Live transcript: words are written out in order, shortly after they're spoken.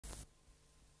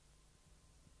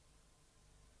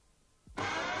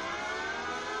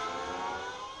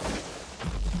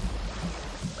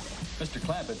Mr.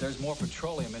 Clampett, there's more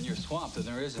petroleum in your swamp than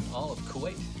there is in all of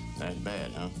Kuwait. That's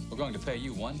bad, huh? We're going to pay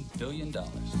you $1 billion.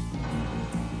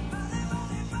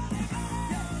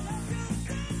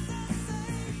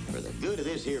 For the good of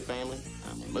this here family,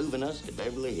 I'm moving us to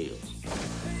Beverly Hills.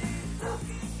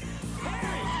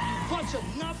 Hey, bunch of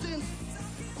nothing.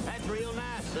 That's real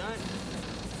nice, son.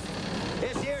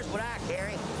 This here's what I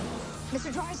carry.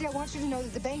 Mr. Drysdale wants you to know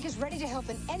that the bank is ready to help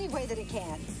in any way that it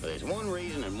can. There's one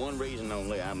reason and one reason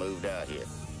only I moved out here.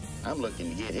 I'm looking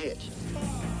to get hitched.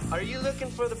 Are you looking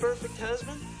for the perfect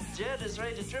husband? Jed is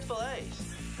rated triple A's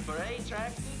for A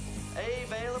attractive, A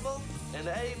available, and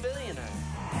A billionaire.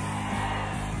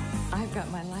 I've got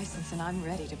my license and I'm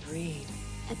ready to breed.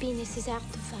 Happiness is hard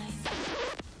to find.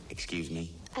 Excuse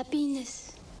me?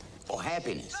 Happiness. Oh,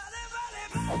 happiness.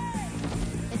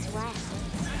 It's right.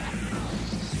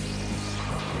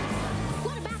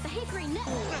 What about the hickory nut?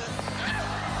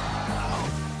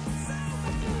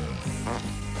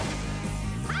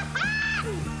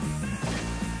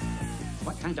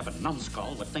 What kind of a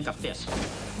numbskull would think of this?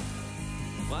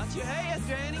 Watch your head,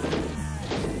 Granny.